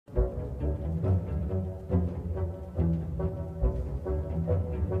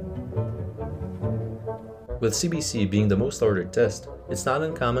With CBC being the most ordered test, it's not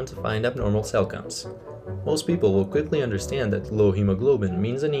uncommon to find abnormal cell counts. Most people will quickly understand that low hemoglobin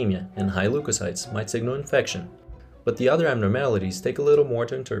means anemia and high leukocytes might signal infection, but the other abnormalities take a little more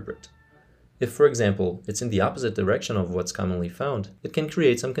to interpret. If, for example, it's in the opposite direction of what's commonly found, it can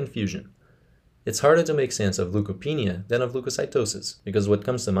create some confusion. It's harder to make sense of leukopenia than of leukocytosis, because what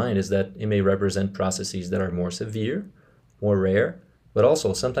comes to mind is that it may represent processes that are more severe, more rare, but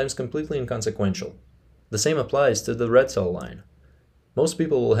also sometimes completely inconsequential. The same applies to the red cell line. Most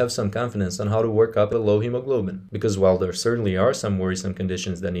people will have some confidence on how to work up a low hemoglobin, because while there certainly are some worrisome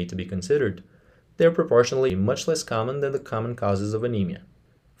conditions that need to be considered, they are proportionally much less common than the common causes of anemia.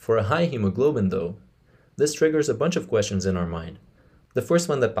 For a high hemoglobin, though, this triggers a bunch of questions in our mind. The first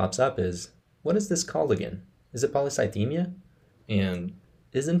one that pops up is, what is this called again? Is it polycythemia? And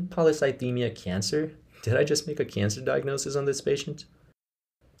isn't polycythemia cancer? Did I just make a cancer diagnosis on this patient?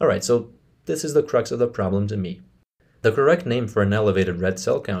 Alright, so this is the crux of the problem to me. The correct name for an elevated red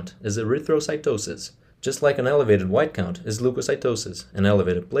cell count is erythrocytosis, just like an elevated white count is leukocytosis, and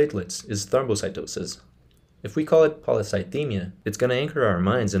elevated platelets is thrombocytosis. If we call it polycythemia, it's going to anchor our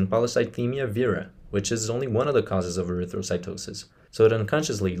minds in Polycythema Vera, which is only one of the causes of erythrocytosis, so it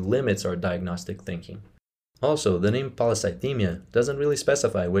unconsciously limits our diagnostic thinking. Also, the name polycythemia doesn't really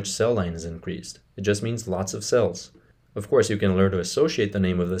specify which cell line is increased, it just means lots of cells. Of course, you can learn to associate the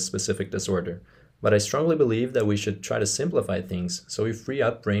name of this specific disorder, but I strongly believe that we should try to simplify things so we free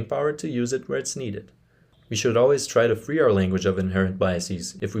up brain power to use it where it's needed. We should always try to free our language of inherent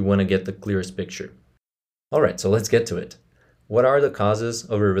biases if we want to get the clearest picture. Alright, so let's get to it. What are the causes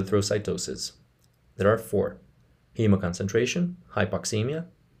of erythrocytosis? There are 4. Hemoconcentration, hypoxemia,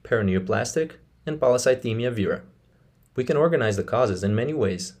 paraneoplastic, and polycythemia vera. We can organize the causes in many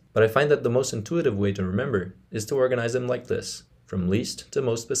ways, but I find that the most intuitive way to remember is to organize them like this, from least to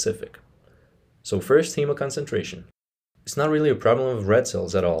most specific. So first, hemoconcentration. It's not really a problem of red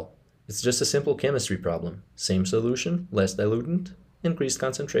cells at all. It's just a simple chemistry problem. Same solution, less dilutant, increased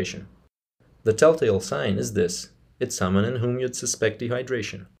concentration. The telltale sign is this. It's someone in whom you'd suspect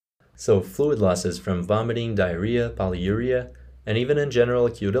dehydration. So fluid losses from vomiting, diarrhea, polyuria, and even in general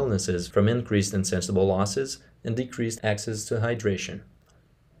acute illnesses from increased insensible losses and decreased access to hydration.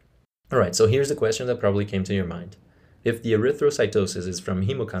 Alright, so here's the question that probably came to your mind. If the erythrocytosis is from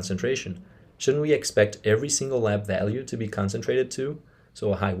hemoconcentration, shouldn't we expect every single lab value to be concentrated too?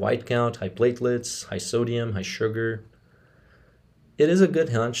 So a high white count, high platelets, high sodium, high sugar. It is a good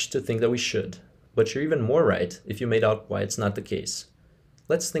hunch to think that we should, but you're even more right if you made out why it's not the case.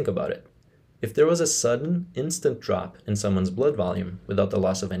 Let's think about it. If there was a sudden, instant drop in someone's blood volume without the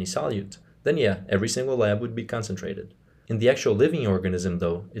loss of any solute, then yeah, every single lab would be concentrated. In the actual living organism,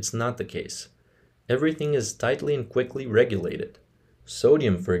 though, it's not the case. Everything is tightly and quickly regulated.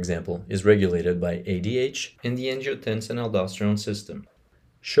 Sodium, for example, is regulated by ADH in the angiotensin-aldosterone system.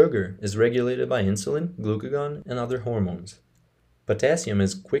 Sugar is regulated by insulin, glucagon, and other hormones. Potassium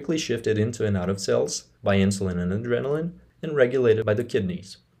is quickly shifted into and out of cells by insulin and adrenaline and regulated by the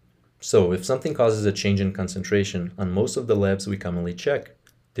kidneys. So if something causes a change in concentration on most of the labs we commonly check,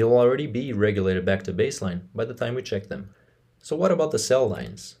 they'll already be regulated back to baseline by the time we check them. So what about the cell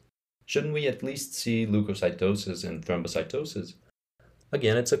lines? Shouldn't we at least see leukocytosis and thrombocytosis?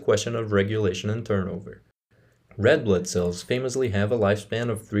 Again, it's a question of regulation and turnover. Red blood cells famously have a lifespan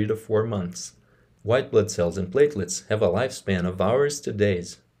of 3 to 4 months. White blood cells and platelets have a lifespan of hours to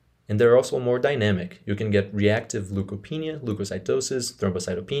days. And they're also more dynamic. You can get reactive leukopenia, leukocytosis,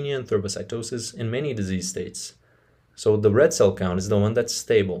 thrombocytopenia, and thrombocytosis in many disease states. So the red cell count is the one that's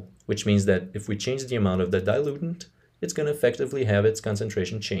stable, which means that if we change the amount of the dilutant, it's going to effectively have its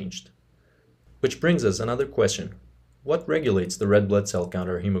concentration changed. Which brings us another question. What regulates the red blood cell count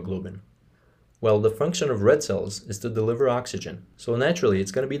or hemoglobin? Well, the function of red cells is to deliver oxygen, so naturally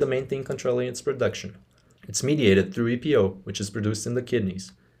it's going to be the main thing controlling its production. It's mediated through EPO, which is produced in the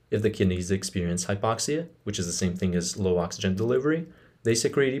kidneys. If the kidneys experience hypoxia, which is the same thing as low oxygen delivery, they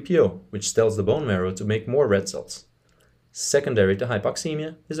secrete EPO, which tells the bone marrow to make more red cells. Secondary to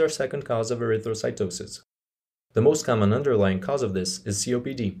hypoxemia is our second cause of erythrocytosis. The most common underlying cause of this is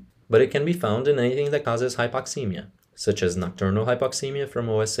COPD, but it can be found in anything that causes hypoxemia, such as nocturnal hypoxemia from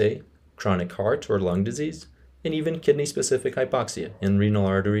OSA, chronic heart or lung disease, and even kidney-specific hypoxia in renal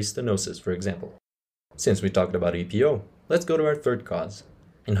artery stenosis, for example. Since we talked about EPO, let's go to our third cause.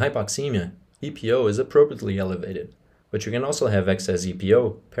 In hypoxemia, EPO is appropriately elevated, but you can also have excess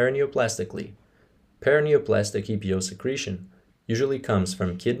EPO paraneoplastically. Paraneoplastic EPO secretion usually comes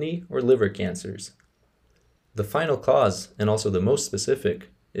from kidney or liver cancers. The final cause, and also the most specific,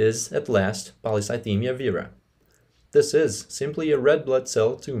 is, at last, Polycythema vera. This is simply a red blood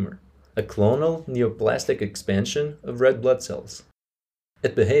cell tumor. a clonal neoplastic expansion of red blood cells.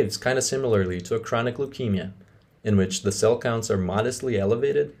 It behaves kind of similarly to a chronic leukemia, in which the cell counts are modestly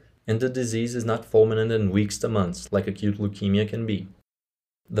elevated and the disease is not fulminant in weeks to months like acute leukemia can be.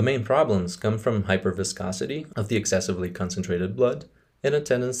 The main problems come from hyperviscosity of the excessively concentrated blood and a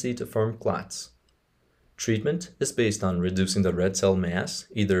tendency to form clots. Treatment is based on reducing the red cell mass,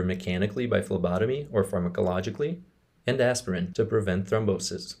 either mechanically by phlebotomy or pharmacologically, and aspirin to prevent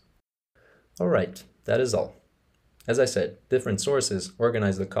thrombosis. Alright, that is all. As I said, different sources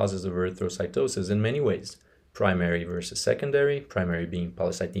organize the causes of erythrocytosis in many ways, primary versus secondary, primary being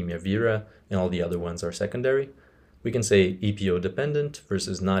Polycythema Vera and all the other ones are secondary. We can say EPO dependent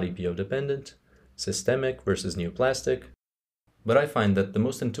versus not EPO dependent, systemic versus neoplastic, but I find that the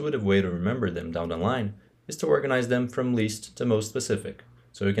most intuitive way to remember them down the line is to organize them from least to most specific,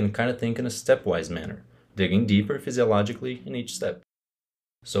 so we can kind of think in a stepwise manner, digging deeper physiologically in each step.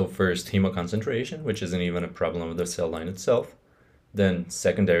 So first hemoconcentration, which isn't even a problem of the cell line itself, then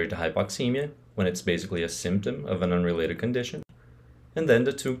secondary to hypoxemia, when it's basically a symptom of an unrelated condition, and then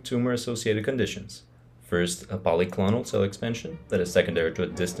the two tumor-associated conditions. First, a polyclonal cell expansion that is secondary to a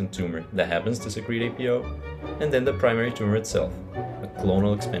distant tumor that happens to secrete APO, and then the primary tumor itself, a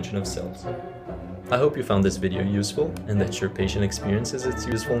clonal expansion of cells. I hope you found this video useful and that your patient experiences its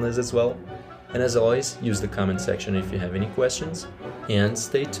usefulness as well. And as always, use the comment section if you have any questions, and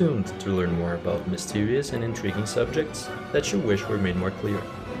stay tuned to learn more about mysterious and intriguing subjects that you wish were made more clear.